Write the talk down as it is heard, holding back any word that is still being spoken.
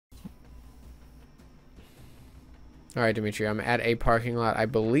All right, Dimitri, I'm at a parking lot, I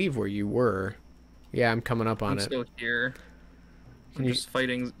believe, where you were. Yeah, I'm coming up on I'm it. still here. Can I'm you... just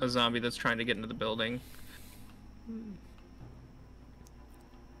fighting a zombie that's trying to get into the building.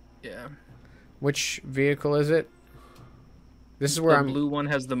 Yeah. Which vehicle is it? This is where The I'm... blue one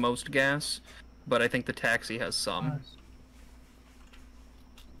has the most gas, but I think the taxi has some.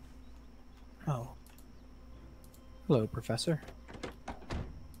 Oh. Hello, Professor.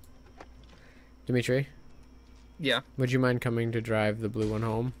 Dimitri, Yeah. would you mind coming to drive the blue one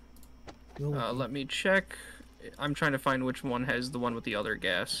home? Let me check. I'm trying to find which one has the one with the other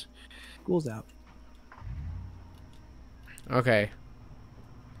gas. School's out. Okay.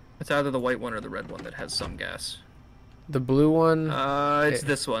 It's either the white one or the red one that has some gas. The blue one... It's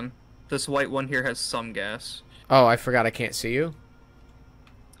this one. This white one here has some gas. Oh, I forgot I can't see you.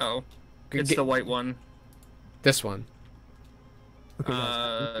 Oh. It's the white one. This one. Okay,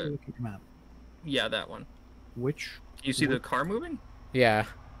 guys, look at your map. Yeah, that one. Which? You see the car moving? Yeah.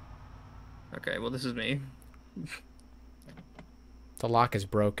 Okay, well this is me. The lock is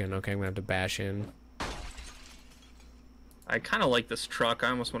broken. Okay, I'm gonna have to bash in. I kind of like this truck. I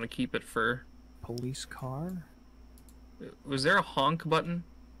almost want to keep it for... Police car? Was there a honk button?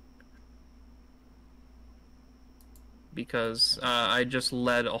 Because I just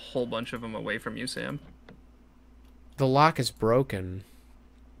led a whole bunch of them away from you, Sam. The lock is broken.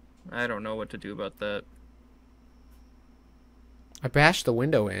 I don't know what to do about that. I bashed the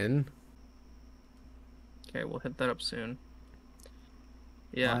window in. Okay, we'll hit that up soon.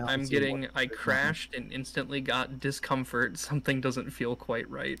 Yeah, I crashed and instantly got discomfort. Something doesn't feel quite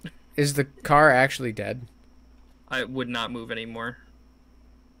right. Is the car actually dead? I would not move anymore.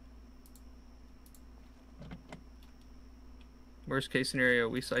 Worst case scenario,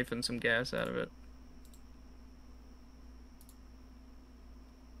 we siphon some gas out of it.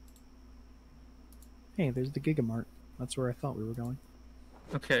 Hey, there's the Gigamart. That's where I thought we were going.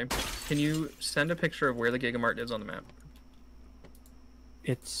 Okay, can you send a picture of where the Gigamart is on the map?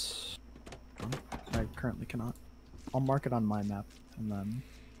 It's... I currently cannot. I'll mark it on my map, and then...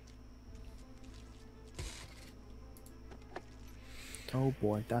 Oh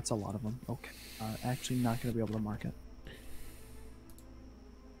boy, that's a lot of them. Okay. Actually not going to be able to mark it.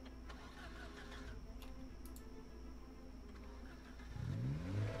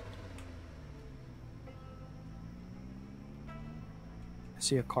 I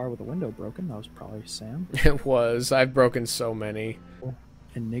see a car with a window broken. That was probably Sam. It was. I've broken so many.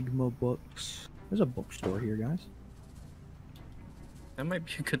 Enigma books. There's a bookstore here, guys. That might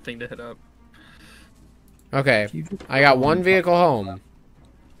be a good thing to hit up. Okay, I got one vehicle home.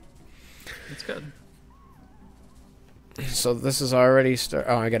 That's good. So this is already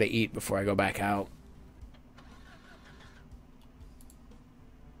oh, I gotta eat before I go back out.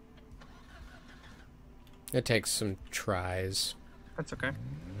 It takes some tries. That's okay.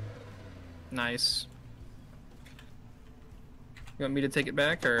 Nice. You want me to take it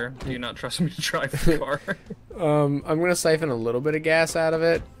back, or do you not trust me to drive the car? I'm gonna siphon a little bit of gas out of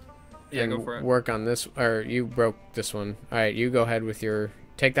it. Yeah, and go for it. Work on this, or you broke this one. Alright, you go ahead with your...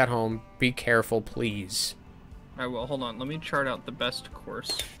 Take that home. Be careful, please. I will. Hold on. Let me chart out the best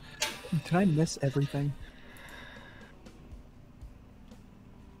course. Did I miss everything?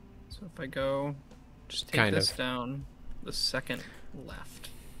 So if I go... Just take this down the second left.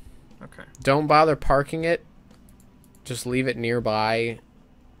 Okay. Don't bother parking it. Just leave it nearby.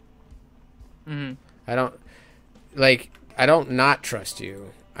 Mm-hmm. I don't not trust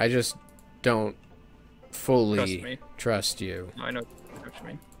you. I just don't fully trust you. I know what you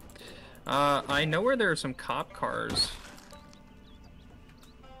mean. I know where there are some cop cars.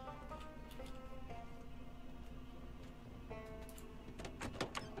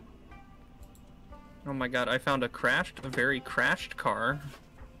 Oh my god, I found a very crashed car.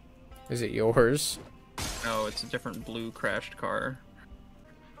 Is it yours? No, it's a different blue crashed car.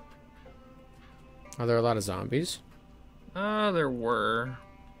 Are there a lot of zombies? There were.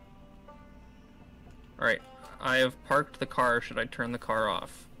 Alright, I have parked the car. Should I turn the car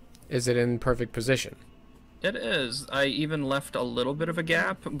off? Is it in perfect position? It is. I even left a little bit of a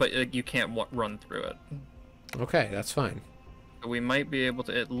gap, but you can't run through it. Okay, that's fine. We might be able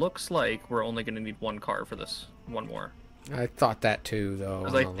to... It looks like we're only going to need one car for this. One more. I thought that too, though.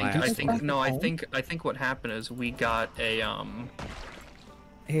 I think what happened is we got a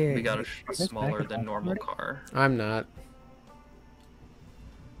smaller than normal car. I'm not.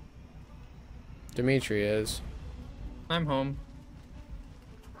 Dimitri is. I'm home.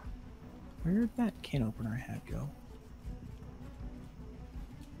 Where did that can opener I had go?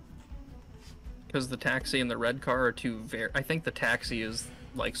 Because the taxi and the red car are two very... I think the taxi is,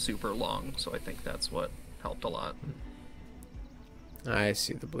 like, super long, so I think that's what... helped a lot. I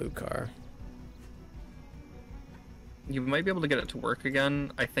see the blue car. You might be able to get it to work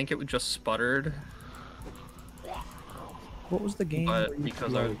again. I think it just sputtered. What was the game? where But you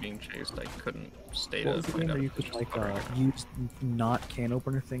because could, I was like, being chased, I couldn't stay what to was the find game out where you if it could was like sputtering. use not can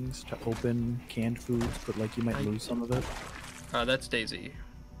opener things to open canned foods, but like you might lose some of it? That's Daisy.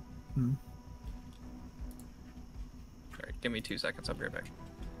 Hmm. Alright, give me 2 seconds. I'll be right back.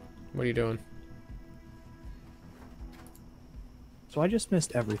 What are you doing? So I just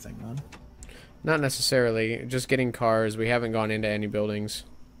missed everything, man. Not necessarily. Just getting cars. We haven't gone into any buildings.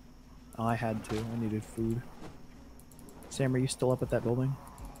 I had to. I needed food. Sam, are you still up at that building?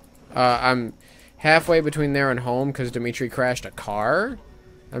 I'm halfway between there and home because Dimitri crashed a car.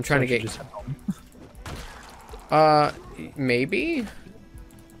 I'm trying to get... Just head home. Maybe?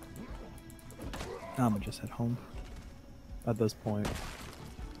 I'm gonna just head home. At this point.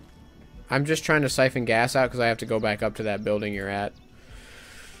 I'm just trying to siphon gas out because I have to go back up to that building you're at.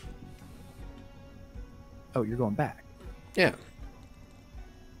 Oh, you're going back. Yeah.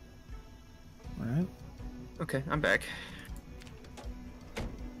 Alright. Okay, I'm back.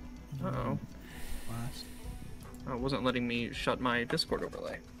 Uh-oh. Last. Oh, it wasn't letting me shut my Discord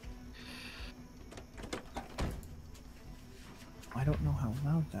overlay. I don't know how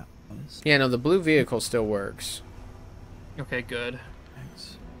loud that was. Yeah, no, the blue vehicle still works. Okay, good.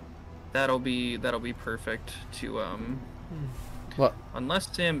 Thanks. That'll be perfect to Well,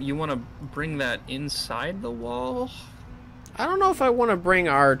 unless Sam, you want to bring that inside the wall? I don't know if I want to bring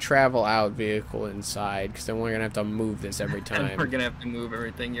our travel out vehicle inside because then we're gonna have to move this every And we're time. gonna have to move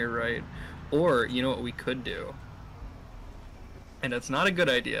everything. You're right. Or you know what we could do, and it's not a good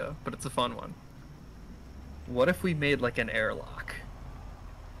idea, but it's a fun one. What if we made like an airlock?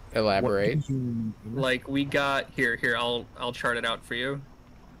 Elaborate. What do you mean? Like we got here. I'll chart it out for you.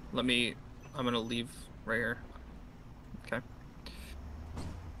 I'm gonna leave right here. Okay.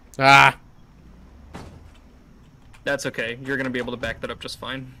 Ah! That's okay. You're gonna be able to back that up just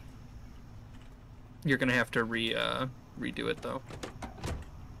fine. You're gonna have to redo it though.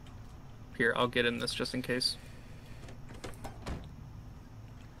 Here, I'll get in this just in case.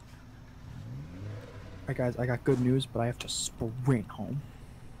 Alright guys, I got good news, but I have to sprint home.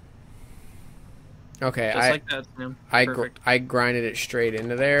 Okay, Just like that, Sam. Perfect. I grinded it straight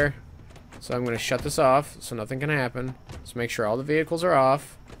into there. So I'm going to shut this off so nothing can happen. Let's make sure all the vehicles are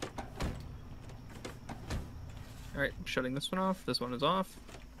off. Alright, shutting this one off. This one is off.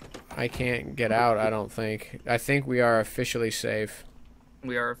 I can't get out, I don't think. I think we are officially safe.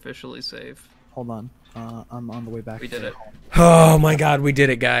 We are officially safe. Hold on. I'm on the way back. We did it. Oh my god, we did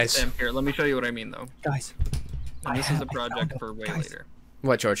it, guys. Sam, here, let me show you what I mean, though. Guys. And this is a project for way guys. later.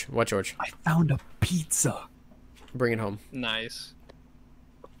 What, George? What, George? I found a pizza. Bring it home. Nice.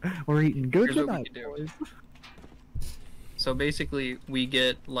 We're eating good Here's what we tonight, could do. boys. So basically, we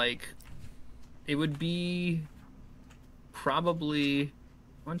get, like... It would be... Probably...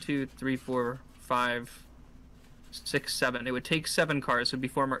 1, 2, 3, 4, 5, 6, 7. It would take 7 cars. So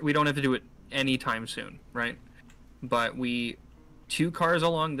before we don't have to do it anytime soon, right? But 2 cars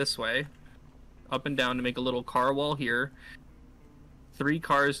along this way, up and down to make a little car wall here. 3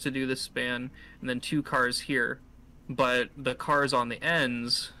 cars to do this span, and then 2 cars here. But the cars on the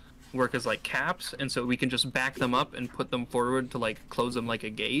ends work as like caps, and so we can just back them up and put them forward to like close them like a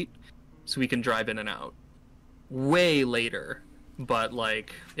gate, so we can drive in and out. Way later, but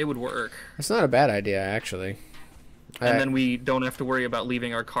like it would work. That's not a bad idea, actually. And then we don't have to worry about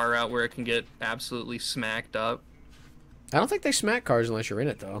leaving our car out where it can get absolutely smacked up. I don't think they smack cars unless you're in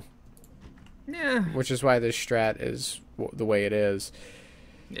it, though. Yeah. Which is why this strat is the way it is.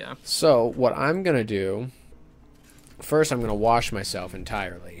 Yeah. So, what I'm going to do... First, I'm going to wash myself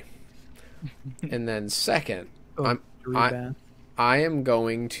entirely. And then second, I am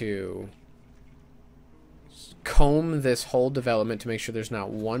going to comb this whole development to make sure there's not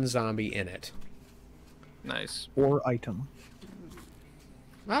one zombie in it. Nice. Or item.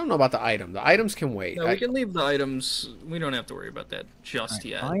 I don't know about the item. The items can wait. No, we can leave the items. We don't have to worry about that just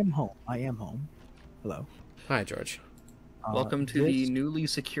yet. I am home. I am home. Hello. Hi, George. Welcome to the newly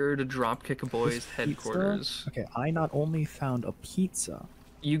secured Dropkick Boys headquarters. Okay, I not only found a pizza.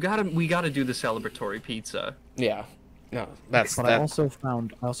 We gotta do the celebratory pizza. Yeah. No, that's But I also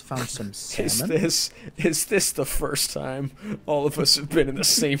found some salmon. Is this the first time all of us have been in the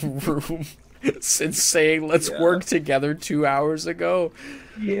same room since saying let's work together 2 hours ago?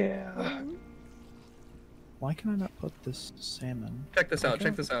 Yeah. Why can I not put this salmon? Check this out.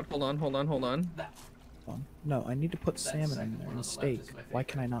 Check this out. Hold on. No, I need to put salmon in there and steak. Why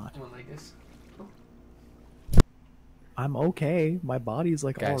can I not? I'm okay. My body's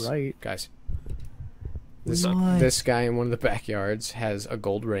like Guys, alright. guys, This guy in one of the backyards has a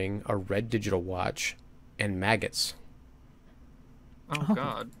gold ring, a red digital watch, and maggots. Oh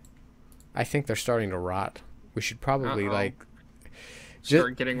God. I think they're starting to rot. We should probably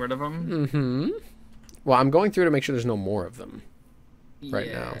start getting rid of them. Mm-hmm. Well, I'm going through to make sure there's no more of them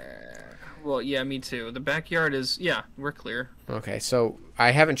right now. Well, yeah, me too. The backyard is we're clear. Okay, so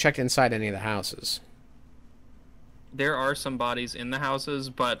I haven't checked inside any of the houses. There are some bodies in the houses,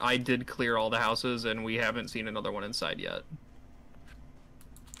 but I did clear all the houses, and we haven't seen another one inside yet.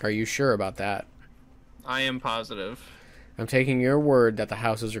 Are you sure about that? I am positive. I'm taking your word that the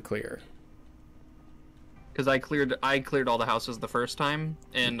houses are clear. Because I cleared all the houses the first time,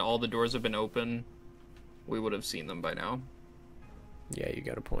 and all the doors have been open. We would have seen them by now. Yeah, you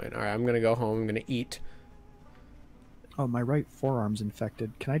got a point. All right, I'm going to go home. I'm going to eat. Oh, my right forearm's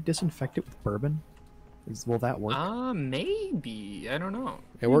infected. Can I disinfect it with bourbon? Will that work? Maybe. I don't know.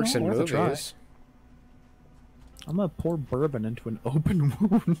 It works in worth a try. movies. I'm going to pour bourbon into an open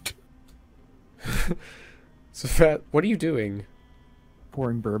wound. So, what are you doing?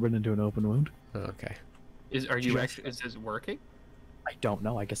 Pouring bourbon into an open wound. Oh, okay. Is this working? I don't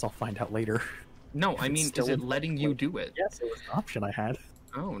know. I guess I'll find out later. No, I mean, is it letting you do it? Yes, it was an option I had.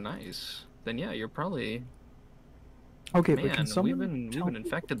 Oh, nice. Then yeah, you're probably... Okay, Man, but can someone we've been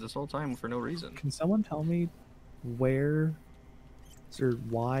infected this whole time for no reason. Can someone tell me where or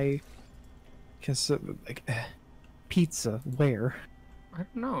why? Pizza, where? I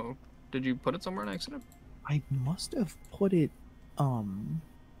don't know. Did you put it somewhere on accident? I must have put it.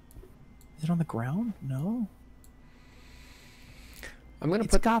 Is it on the ground? No.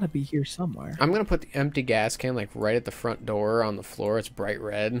 It's gotta be here somewhere. I'm gonna put the empty gas can like right at the front door on the floor. It's bright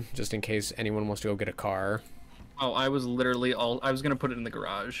red, just in case anyone wants to go get a car. Oh, I was literally I was gonna put it in the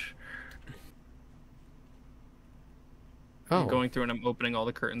garage. Oh. I'm going through and I'm opening all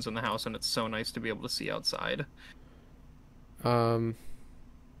the curtains in the house, and it's so nice to be able to see outside. I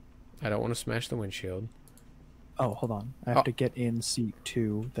don't want to smash the windshield. Oh, hold on. I have to get in seat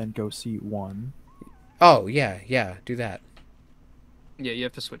 2, then go seat 1. Oh, yeah, do that. Yeah, you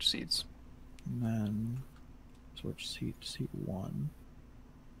have to switch seats. And then switch seat to seat 1.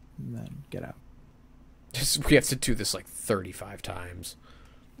 And then get out. We have to do this like 35 times.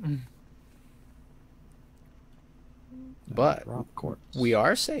 But we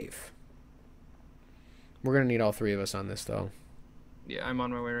are safe. We're going to need all 3 of us on this, though. Yeah, I'm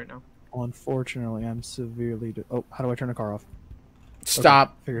on my way right now. Unfortunately, I'm severely... Oh, how do I turn the car off?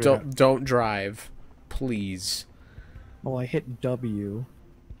 Stop. Okay, don't drive. Please. Well, I hit W,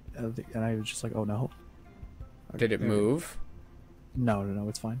 and I was just like, oh no. Did it move? No,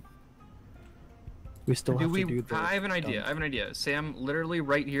 it's fine. We still have to do the... I have an idea. Sam, literally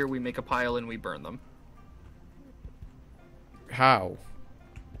right here, we make a pile and we burn them. How?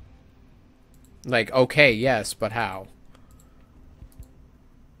 Like, okay, yes, but how?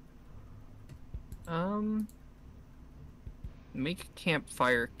 Make a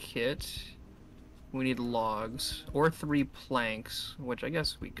campfire kit. We need logs or 3 planks, which I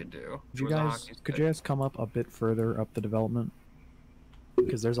guess we could do. Could you guys come up a bit further up the development?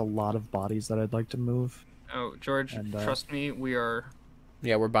 Because there's a lot of bodies that I'd like to move. Oh, George, trust me, we are...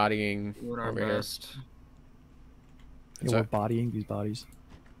 Yeah, we're bodying doing our over best. Yeah, we're bodying these bodies.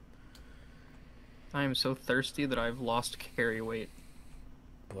 I am so thirsty that I've lost carry weight.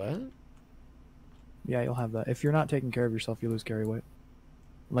 What? Yeah, you'll have that. If you're not taking care of yourself, you lose carry weight.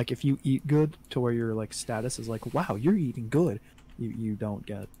 Like, if you eat good to where your, like, status is like, wow, you're eating good, you don't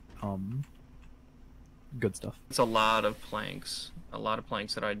get, good stuff. It's a lot of planks. A lot of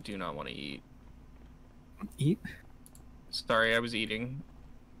planks that I do not want to eat. Eat? Sorry, I was eating.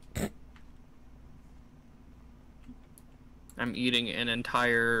 I'm eating an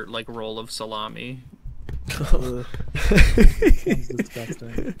entire, like, roll of salami. Sounds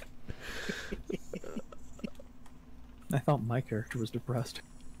disgusting. I thought my character was depressed.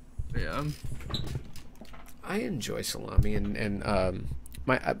 Yeah. I enjoy salami, and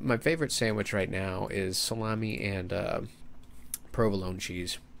my favorite sandwich right now is salami and provolone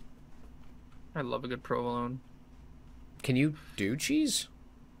cheese. I love a good provolone. Can you do cheese?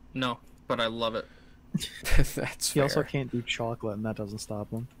 No, but I love it. That's He fair. also can't do chocolate, and that doesn't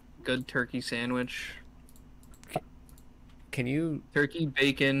stop him. Good turkey sandwich. Can you... Turkey,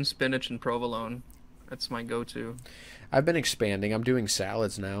 bacon, spinach, and provolone. That's my go-to. I've been expanding. I'm doing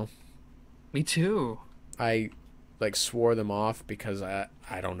salads now. Me too. I, like, swore them off because I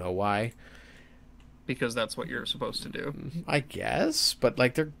don't know why. Because that's what you're supposed to do. I guess, but,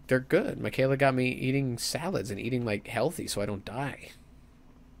 like, they're good. Michaela got me eating salads and eating, like, healthy so I don't die.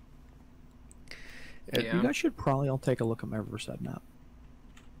 Yeah. You guys should probably all take a look at my Riverside map.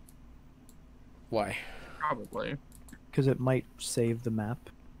 Why? Probably. Because it might save the map,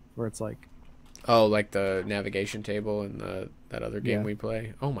 where it's like. Oh, like the navigation table in that other game Yeah. we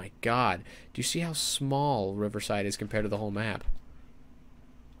play? Oh my god. Do you see how small Riverside is compared to the whole map?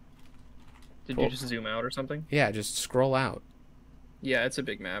 Did you just zoom out or something? Yeah, just scroll out. Yeah, it's a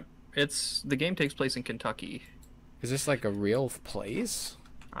big map. The game takes place in Kentucky. Is this like a real place?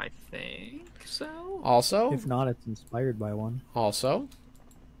 I think so. Also, If not, it's inspired by one.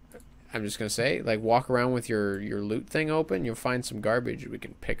 I'm just gonna say, like, walk around with your loot thing open. You'll find some garbage we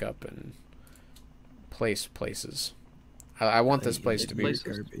can pick up and place places. I want this place to be.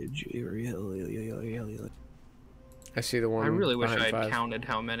 Garbage. I see the one. I really wish behind I had 5. counted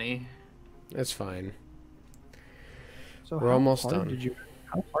how many. It's fine. So We're how almost hard done.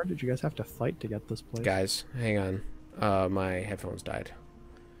 How hard did you guys have to fight to get this place? Guys, hang on. My headphones died.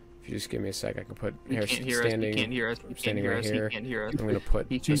 If you just give me a sec, I can put He here can't hear us. He standing. can't hear us. He can't standing hear right us. He here. can't hear us. I'm gonna put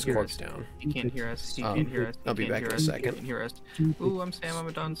He this can't hear corpse us. down. He can't hear us. He Um, can't hear us. I'll be back in a second. He can't hear us. Ooh, I'm Sam. I'm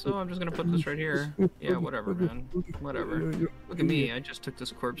a done. So I'm just gonna put this right here. Yeah, whatever, man. Whatever. Look at me. I just took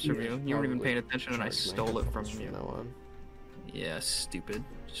this corpse from you. You weren't even paying attention, and I stole it from you. now on. Yeah, stupid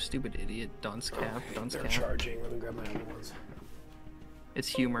idiot. Dunce cap. Dunce They're cap. charging. Let me grab my other ones. It's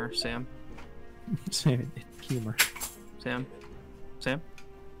humor, Sam. Humor. Sam.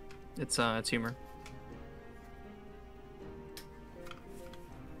 It's humor.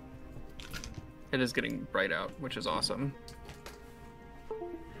 It is getting bright out, which is awesome.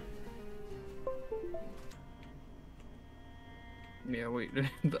 Yeah,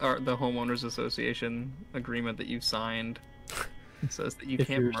 the homeowners association agreement that you signed says that you If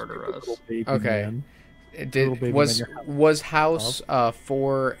can't you're murder a us. little baby Okay. man, It Little baby did man, your house was house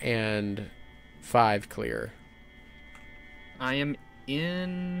 4 and 5 clear? I am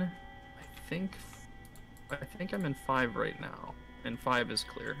in. I think I'm in 5 right now, and 5 is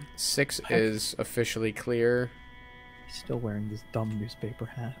clear. 6 is officially clear. he's still wearing this dumb newspaper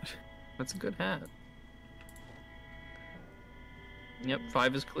hat. That's a good hat. Yep,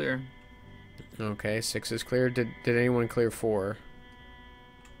 5 is clear. Okay, 6 is clear. Did anyone clear 4?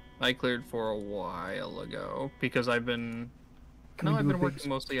 I cleared 4 a while ago because I've been. Can No, we I've do a been big working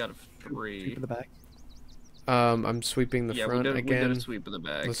mostly out of Sweep 3. of the back. I'm sweeping the Yeah, front we again. did a sweep of the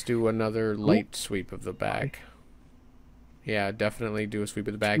bag. Let's do another light sweep of the back. Yeah, definitely do a sweep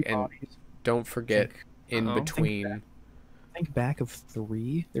of the back, Two and bodies. don't forget in Uh-oh. between. I think back of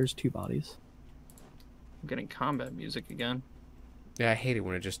 3, there's 2 bodies. I'm getting combat music again. Yeah, I hate it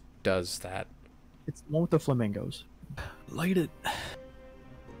when it just does that. It's the one with the flamingos. Light it.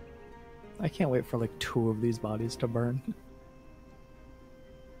 I can't wait for like 2 of these bodies to burn.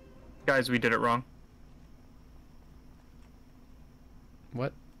 Guys, we did it wrong.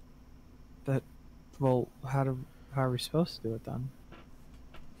 What? Well, how are we supposed to do it then?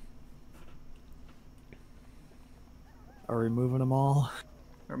 Are we moving them all?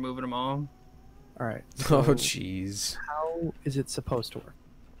 We're moving them all. All right. Oh, so jeez. how is it supposed to work?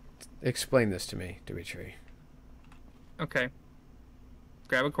 Explain this to me, Dimitri. Okay.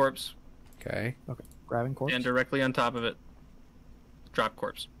 Grab a corpse, Okay. Okay, grabbing corpse. and directly on top of it, drop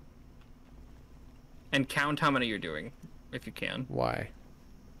corpse. And count how many you're doing, if you can. Why?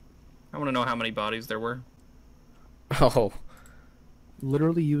 I want to know how many bodies there were. Oh.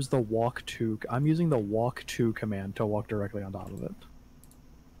 Literally use the walk to. I'm using the walk to command to walk directly on top of it.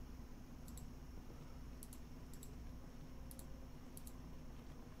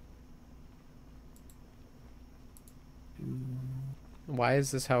 Why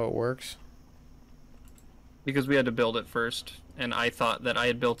is this how it works? Because we had to build it first, and I thought that I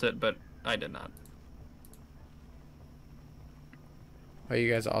had built it, but I did not. Are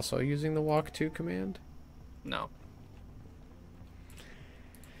you guys also using the walk to command? No.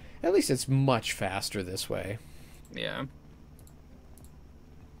 At least it's much faster this way. Yeah.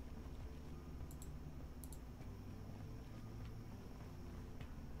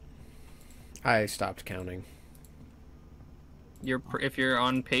 I stopped counting. If you're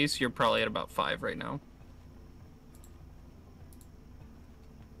on pace, you're probably at about 5 right now.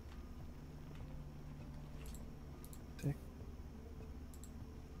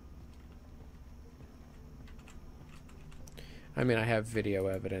 I mean, I have video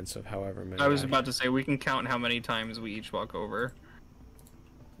evidence of however many. I was about to say we can count how many times we each walk over.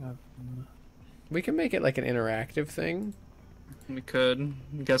 We can make it like an interactive thing. We could.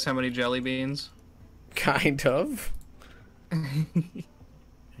 Guess how many jelly beans? Kind of. The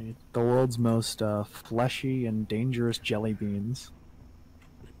world's most fleshy and dangerous jelly beans.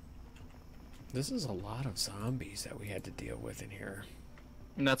 This is a lot of zombies that we had to deal with in here.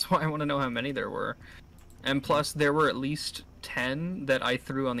 And that's why I want to know how many there were. And plus, there were at least 10 that I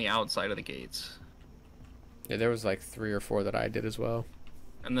threw on the outside of the gates. Yeah, there was like 3 or 4 that I did as well.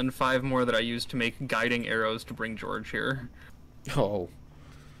 And then 5 more that I used to make guiding arrows to bring George here. Oh.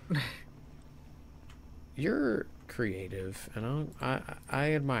 You're creative, and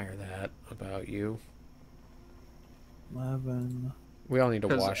I admire that about you. 11. We all need to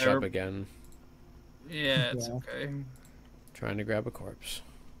wash up again. Yeah, it's okay. Trying to grab a corpse.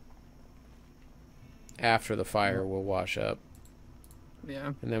 After the fire, we'll wash up.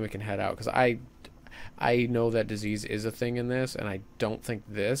 Yeah. And then we can head out. Because I know that disease is a thing in this, and I don't think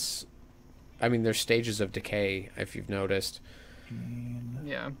this... I mean, there's stages of decay, if you've noticed.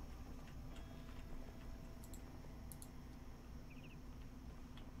 Yeah.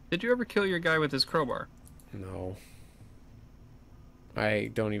 Did you ever kill your guy with his crowbar? No.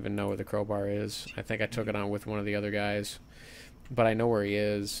 I don't even know where the crowbar is. I think I took it on with one of the other guys. But I know where he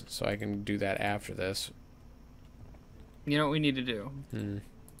is, so I can do that after this. You know what we need to do? Hmm.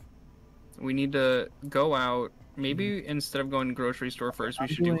 We need to go out. Maybe instead of going to grocery store first, we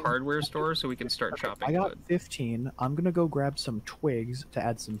should do hardware store so we can start shopping. I got 15. I'm gonna go grab some twigs to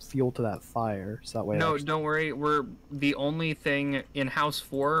add some fuel to that fire, so that way. No, don't worry. We're the only thing in house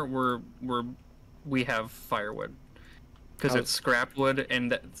 4. We have firewood because it's scrap wood,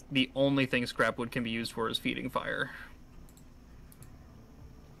 and that's the only thing scrap wood can be used for is feeding fire.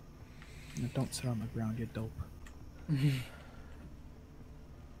 Don't sit on the ground, you dope.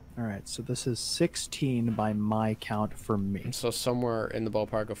 Alright, so this is 16 by my count for me. So somewhere in the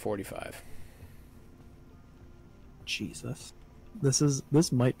ballpark of 45. Jesus.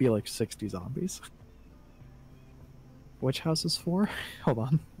 This might be like 60 zombies. Which house is 4? Hold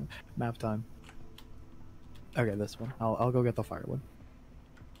on. Map time. Okay, this one. I'll go get the firewood.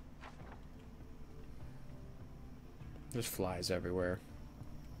 There's flies everywhere.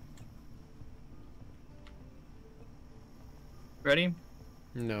 Ready?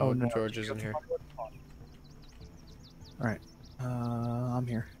 No, Oh, no. George isn't here. Alright. I'm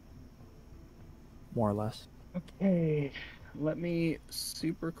here. More or less. Okay. Let me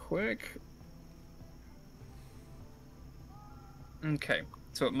super quick. Okay.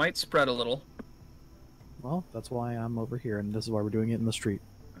 So it might spread a little. Well, that's why I'm over here, and this is why we're doing it in the street.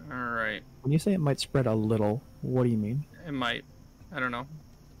 Alright. When you say it might spread a little, what do you mean? It might. I don't know.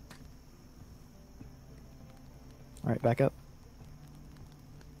 Alright, back up.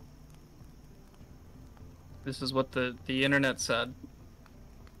 This is what the internet said.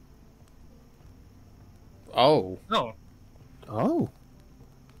 Oh. Oh. Oh.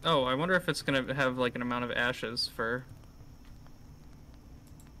 Oh, I wonder if it's gonna have like an amount of ashes for...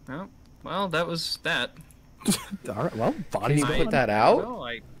 Oh, well, that was that. Alright, well, Can bodies. you put that out? No,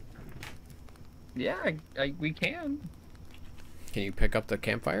 yeah, we can. Can you pick up the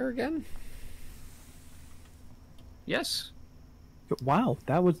campfire again? Yes. Wow,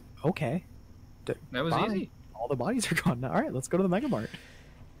 that was okay. That was Bye. easy. All the bodies are gone now. Alright, let's go to the Mega Mart.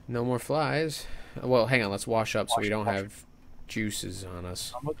 No more flies. Well, hang on. Let's wash up so we don't have juices on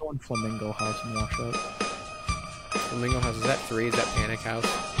us. I'm gonna go in Flamingo House and wash up. Flamingo House, is that 3? Is that Panic House?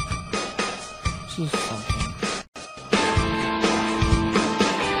 This is something.